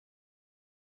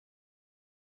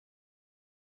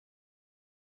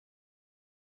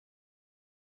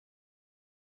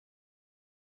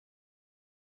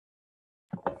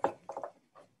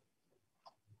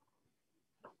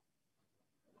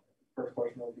first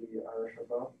question will be Irish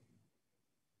Norbell.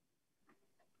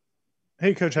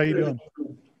 Hey, Coach, how you doing?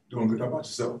 Doing good. How about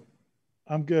yourself?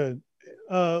 I'm good.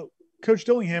 Coach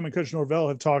Dillingham and Coach Norvell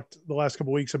have talked the last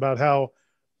couple of weeks about how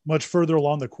much further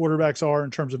along the quarterbacks are in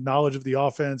terms of knowledge of the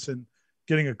offense and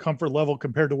getting a comfort level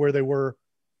compared to where they were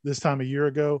this time a year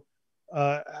ago.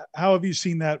 How have you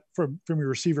seen that from your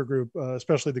receiver group,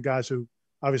 especially the guys who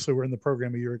obviously were in the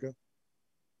program a year ago?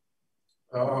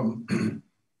 I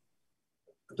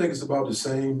think it's about the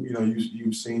same. You know,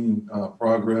 you've seen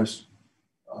progress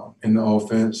in the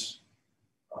offense,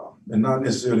 and not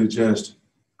necessarily just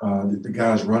the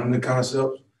guys running the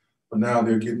concept, but now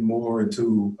they're getting more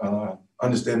into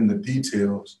understanding the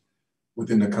details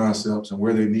within the concepts and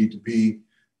where they need to be,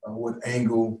 what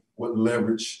angle, what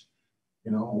leverage,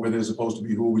 you know, where they're supposed to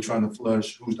be, who are we trying to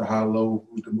flush, who's the high-low,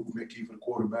 who's the movement key for the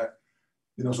quarterback.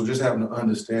 You know, so just having an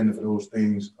understanding for those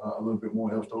things a little bit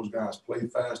more helps those guys play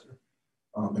faster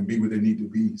and be where they need to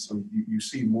be. So you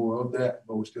see more of that,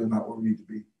 but we're still not where we need to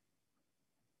be.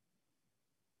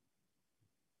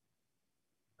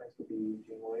 Next will be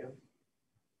Gene Williams.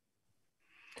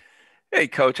 Hey,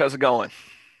 Coach, how's it going?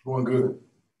 Going good.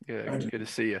 Good to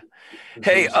see you.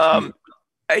 Hey,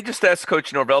 I just asked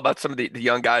Coach Norvell about some of the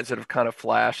young guys that have kind of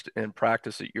flashed in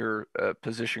practice at your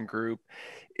position group.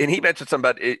 And he mentioned something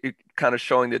about it kind of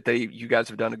showing that you guys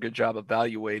have done a good job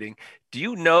evaluating. Do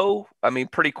you know, I mean,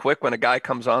 pretty quick when a guy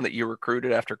comes on that you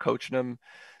recruited after coaching him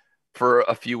for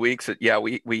a few weeks that, yeah,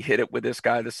 we hit it with this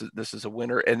guy. This is a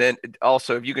winner. And then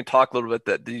also, if you can talk a little bit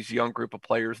that these young group of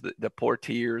players, the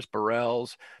Portiers,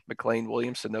 Burrells, McLean,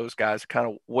 Williamson, those guys, kind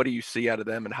of what do you see out of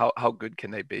them and how good can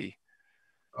they be?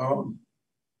 Well,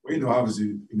 you know,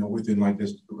 obviously, you know, within like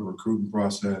this recruiting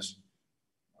process,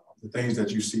 the things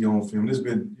that you see on film, it's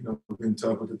been, you know, been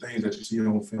tough, but the things that you see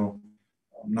on film,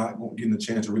 I'm not getting a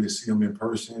chance to really see them in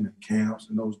person and camps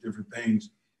and those different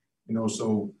things, you know,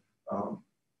 so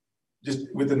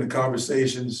just within the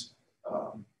conversations,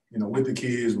 you know, with the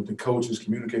kids, with the coaches,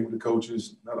 communicate with the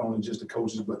coaches, not only just the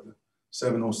coaches, but the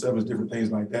 7-on-7s, different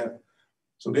things like that.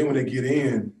 So then when they get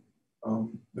in,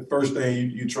 the first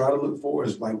thing you try to look for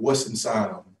is like what's inside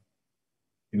of them.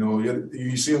 You know,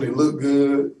 you see them, they look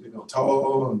good, you know,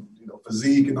 tall and, you know,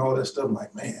 physique and all that stuff. I'm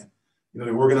like, man, you know,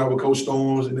 they're working out with Coach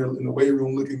Storms and they're in the weight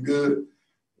room looking good.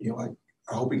 You know, like,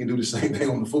 I hope he can do the same thing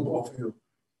on the football field.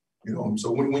 You know,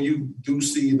 so when you do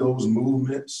see those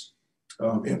movements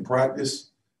in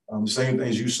practice, the same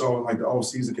things you saw in like the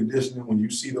off-season conditioning, when you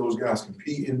see those guys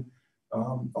competing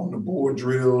on the board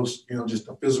drills, you know, just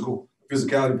the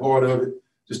physicality part of it,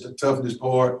 just the toughness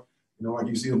part, you know, like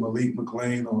you see a Malik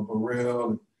McLean or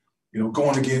Burrell, you know,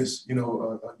 going against, you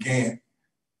know, a Gant,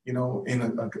 you know, in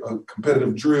a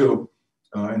competitive drill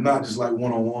and not just like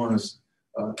one-on-ones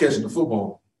catching the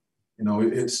football. You know,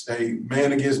 it's a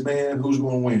man against man, who's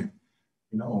going to win,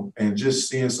 you know, and just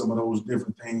seeing some of those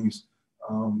different things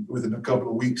within a couple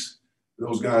of weeks,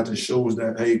 those guys just shows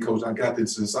that, hey, Coach, I got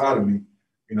this inside of me.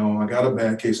 You know, I got a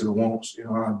bad case of the wants. You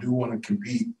know, I do want to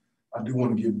compete. I do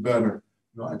want to get better.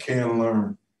 You know, I can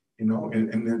learn, you know,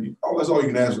 and then that's all you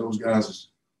can ask those guys is,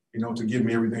 you know, to give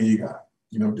me everything you got.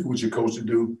 You know, do what you're coached to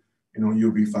do, you know,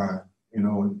 you'll be fine. You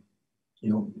know, and,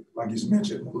 you know, like you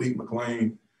mentioned, Malik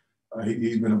McLean,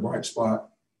 he's been a bright spot.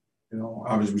 You know,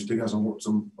 obviously we still got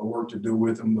some work to do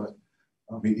with him, but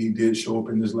he did show up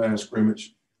in this last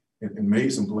scrimmage and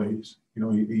made some plays. You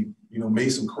know, he made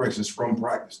some corrections from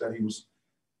practice that he was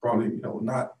probably, you know,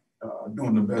 not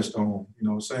doing the best on. You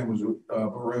know, same as with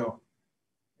Burrell.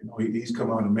 You know, he's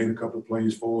come out and made a couple of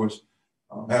plays for us,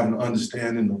 having an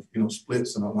understanding of, you know,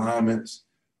 splits and alignments,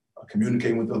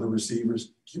 communicating with other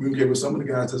receivers, communicate with some of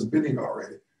the guys that's been here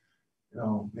already. You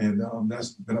know, and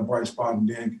that's been a bright spot. And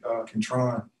then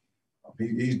Kentron,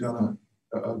 he's done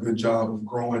a good job of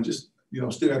growing. Just, you know,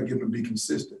 still got to get him to be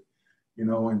consistent, you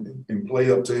know, and play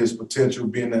up to his potential,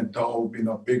 being that dog, being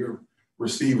a bigger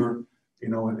receiver, you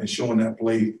know, and showing that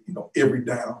play, you know, every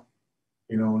down,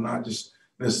 you know, not just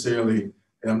necessarily,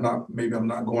 I'm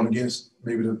not going against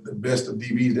maybe the best of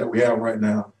DBs that we have right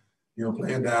now, you know,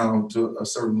 playing down to a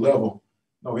certain level.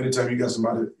 No, anytime you got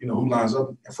somebody, you know, who lines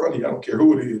up in front of you, I don't care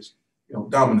who it is, you know,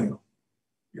 dominate them,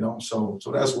 you know, so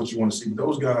that's what you want to see. But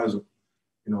those guys have,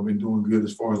 you know, been doing good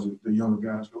as far as the younger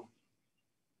guys go.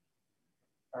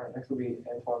 All right, next will be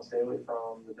Antoine Staley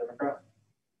from the Democrat.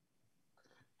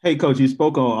 Hey, Coach, you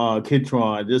spoke on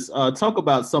Kentron. Just talk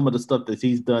about some of the stuff that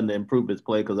he's done to improve his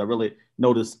play, because I really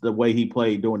noticed the way he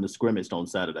played during the scrimmage on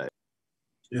Saturday.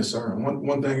 Yes, sir.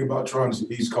 One thing about Tron is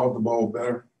he's caught the ball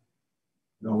better,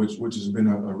 you know, which has been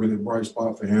a really bright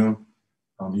spot for him.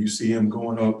 You see him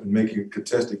going up and making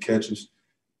contested catches,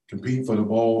 competing for the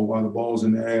ball while the ball's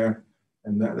in the air.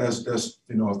 And that's a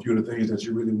few of the things that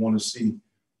you really want to see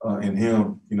in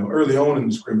him. Early on in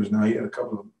the scrimmage, now he had a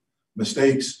couple of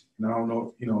mistakes. And I don't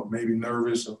know, maybe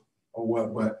nervous or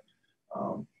what, but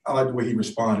I like the way he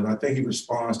responded. I think he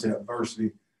responds to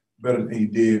adversity better than he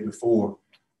did before.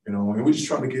 And we're just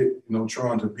trying to get,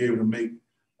 trying to be able to make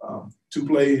 2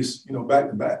 plays, back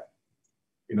to back.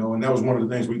 And that was one of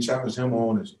the things we challenged him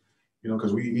on is,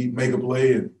 because he'd make a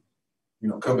play and,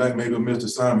 come back, maybe a missed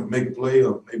assignment, make a play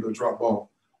or maybe a drop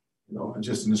ball. And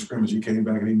just in the scrimmage, he came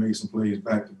back and he made some plays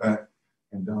back to back.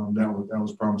 And that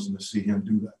was promising to see him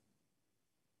do that.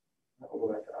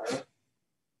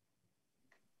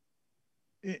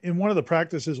 In one of the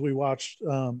practices we watched,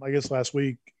 I guess last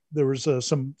week, there was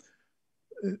some,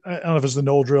 I don't know if it's the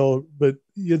Nole drill, but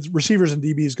it's receivers and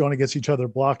DBs going against each other,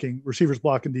 receivers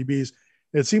blocking DBs.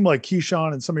 It seemed like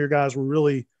Keyshawn and some of your guys were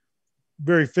really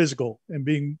very physical and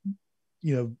being,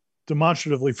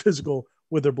 demonstratively physical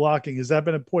with their blocking. Has that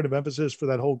been a point of emphasis for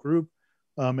that whole group?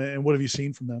 And what have you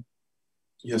seen from them?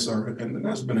 Yes, sir. And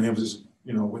that's been an emphasis,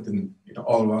 within,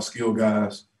 all of our skill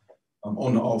guys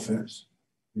on the offense.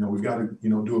 We've got to,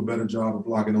 do a better job of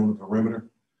blocking on the perimeter,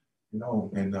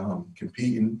 and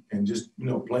competing and just,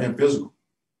 playing physical.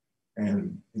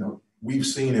 And, we've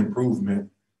seen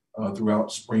improvement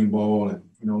throughout spring ball. And,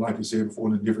 like you said before,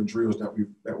 in the different drills that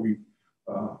we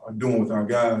are doing with our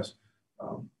guys.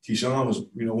 Keyshawn was,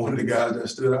 one of the guys that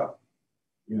stood out.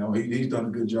 He's done a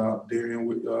good job. Darian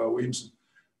Williamson,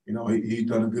 he's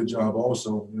done a good job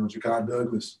also. Ja'Kai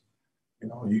Douglas,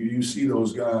 you see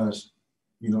those guys,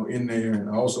 in there.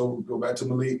 And also go back to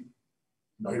Malik.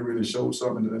 He really showed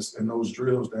something in those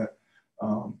drills that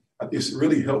it's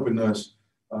really helping us,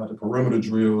 the perimeter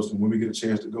drills, and when we get a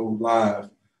chance to go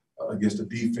live against the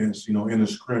defense, in a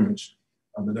scrimmage,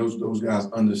 those guys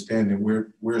understanding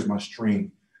where's my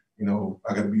string.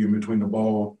 I got to be in between the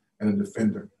ball and the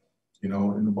defender,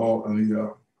 and the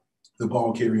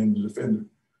ball carrier and the defender.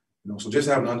 So just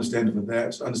having an understanding of that,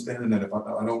 just understanding that if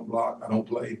I don't block, I don't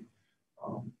play.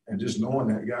 And just knowing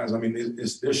that, guys, I mean,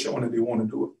 they're showing that they want to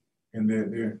do it, and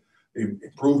they've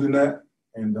improved in that,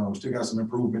 and still got some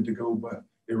improvement to go, but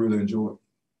they really enjoy it.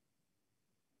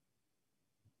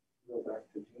 Go back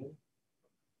to Gene.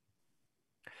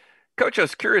 Coach, I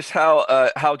was curious how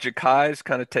Ja'Kai's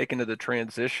kind of taken to the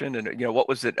transition, and what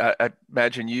was it? I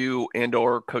imagine you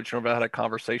and/or Coach Norvell had a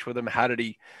conversation with him. How did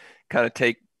he kind of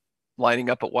take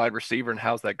lining up at wide receiver, and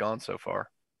how's that gone so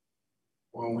far?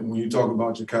 Well, when you talk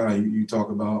about Ja'Kai, you talk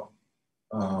about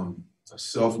a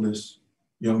selfless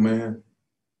young man.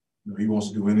 He wants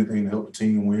to do anything to help the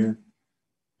team win,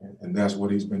 and that's what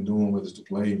he's been doing, whether it's to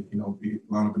play, be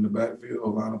line up in the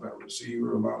backfield, line up at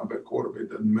receiver, line up at quarterback.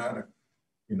 It doesn't matter.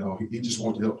 He just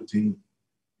wants to help the team.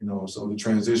 So the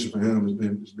transition for him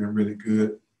has been really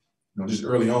good. Just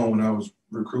early on when I was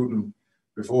recruiting him,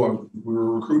 before we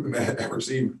were recruiting him at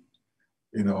receiver.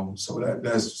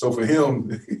 So for him,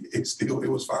 it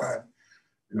was fine.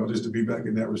 Just to be back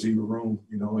in that receiver room.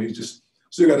 He just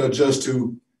still got to adjust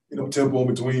to, tempo in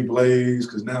between plays,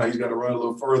 because now he's got to run a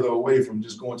little further away from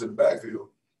just going to the backfield.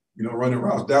 Running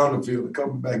routes down the field and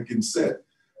coming back and getting set.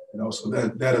 So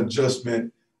that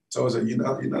adjustment. So I said, you're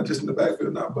not just in the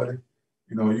backfield now, buddy.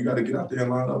 You got to get out there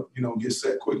and line up, get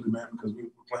set quickly, man, because we're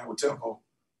playing with tempo.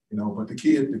 But the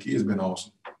kid's been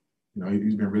awesome.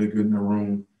 He's been really good in the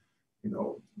room.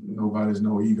 Nobody's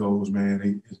no egos,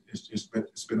 man.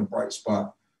 It's been a bright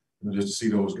spot, just to see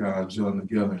those guys gelling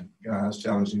together and guys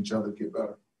challenging each other to get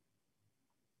better.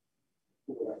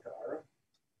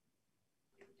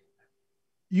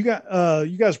 You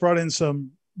guys brought in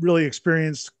some really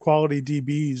experienced quality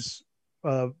DBs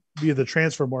via the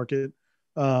transfer market,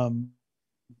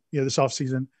 this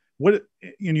offseason.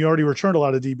 You already returned a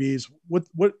lot of DBs.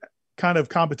 What kind of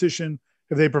competition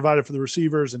have they provided for the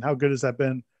receivers, and how good has that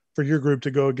been for your group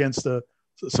to go against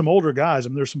some older guys? I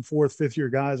mean, there's some 4th, 5th-year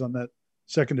guys on that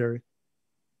secondary.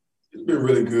 It's been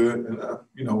really good, and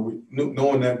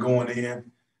knowing that going in,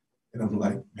 and I'm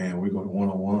like, man, we go to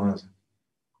one-on-ones.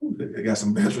 They got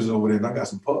some veterans over there, and I got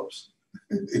some pups.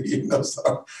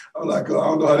 So I'm like, I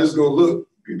don't know how this is gonna look,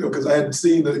 because I hadn't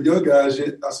seen the young guys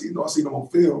yet. I seen them on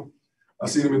film. I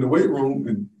seen them in the weight room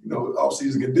and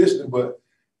off-season conditioning, but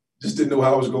just didn't know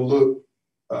how it was gonna look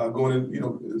going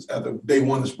in. After day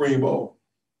 1 of spring ball,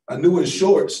 I knew in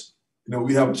shorts,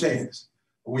 we have a chance.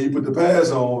 But when you put the pads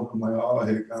on, I'm like, oh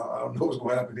heck, I don't know what's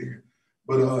gonna happen here.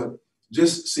 But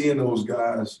just seeing those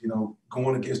guys,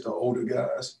 going against the older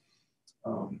guys,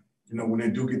 when they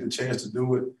do get the chance to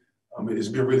do it, it's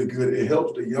been really good. It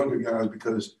helps the younger guys,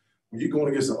 because when you're going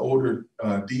against an older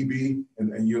DB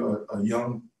and you're a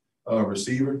young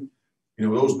receiver,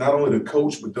 those, not only the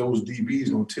coach, but those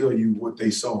DBs gonna tell you what they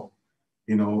saw.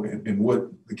 you know, and what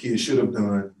the kids should have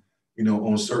done, you know,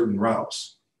 on certain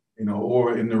routes, you know,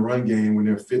 or in the run game when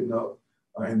they're fitting up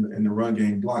in the run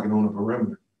game, blocking on the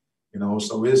perimeter, you know.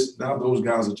 So it's now those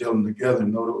guys are gelling together.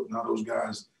 Now those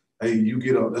guys, hey, you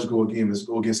get up, let's go again. Let's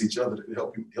go against each other to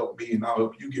help me, and I'll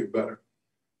help you get better,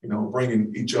 you know,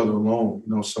 bringing each other along,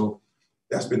 you know. So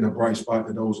that's been the bright spot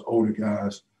that those older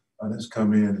guys that's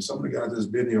come in. And some of the guys that's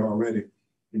been here already,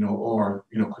 you know, are,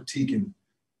 you know, critiquing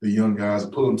the young guys,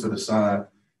 pull them to the side,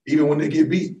 even when they get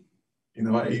beat. You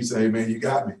know, you say, man, you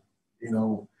got me, you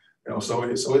know. So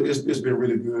it's been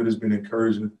really good. It's been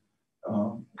encouraging.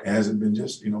 It hasn't been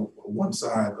just, you know, one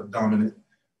side of dominant.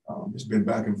 It's been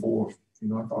back and forth. You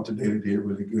know, I thought today they did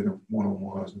really good in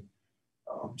one-on-ones. And,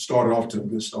 started off to a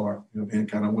good start, you know, then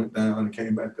kind of went down and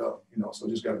came back up, you know, so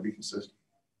just got to be consistent.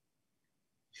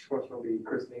 Question will be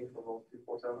Christine from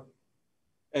 247.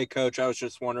 Hey, Coach, I was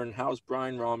just wondering, how's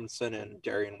Brian Robinson and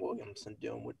Darian Williamson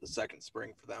doing with the second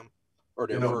spring for them? Or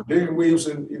you know, Darian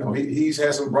Williamson, you know, he's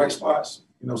had some bright spots,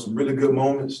 you know, some really good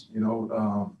moments, you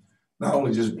know, not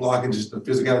only just blocking, just the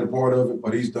physicality part of it,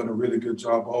 but he's done a really good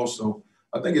job also.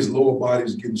 I think his lower body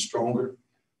is getting stronger.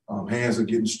 Hands are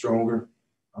getting stronger,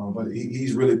 but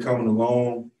he's really coming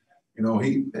along. You know,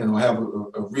 he have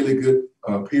a really good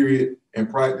period in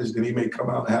practice, then he may come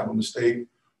out and have a mistake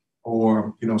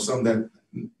or, you know, something that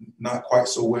not quite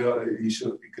so well that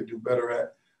he could do better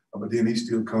at, but then he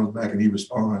still comes back and he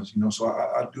responds, you know. So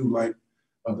I do like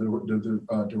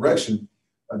the direction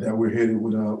that we're headed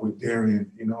with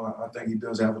Darian. You know, I think he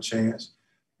does have a chance,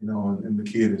 you know, and the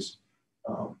kid is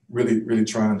really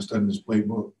trying to study this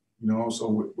playbook. You know, also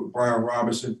with Brian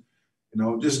Robinson, you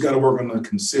know, just got to work on the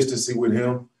consistency with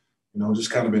him. You know,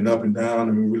 just kind of been up and down.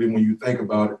 I mean, really, when you think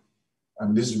about it, I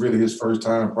mean, this is really his first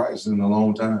time practicing in a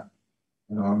long time.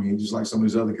 You know, I mean, just like some of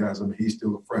these other guys, I mean, he's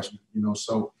still a freshman, you know.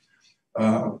 So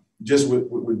just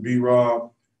with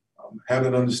B-Rob, having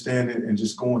an understanding and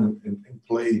just going and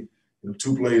play, you know,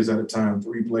 2 plays at a time,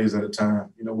 3 plays at a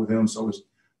time, you know, with him. So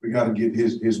we got to get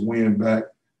his win back.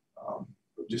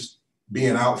 Just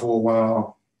being out for a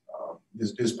while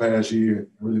this past year,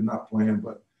 really not playing,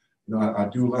 but you know, I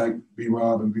do like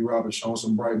B-Rob, and B-Rob has shown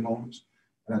some bright moments.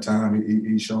 At that time,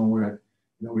 he's shown where,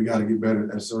 you know, we got to get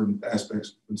better at certain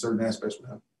aspects with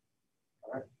him.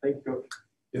 All right. Thank you, Coach.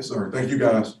 Yes, sir. Thank you,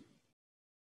 guys.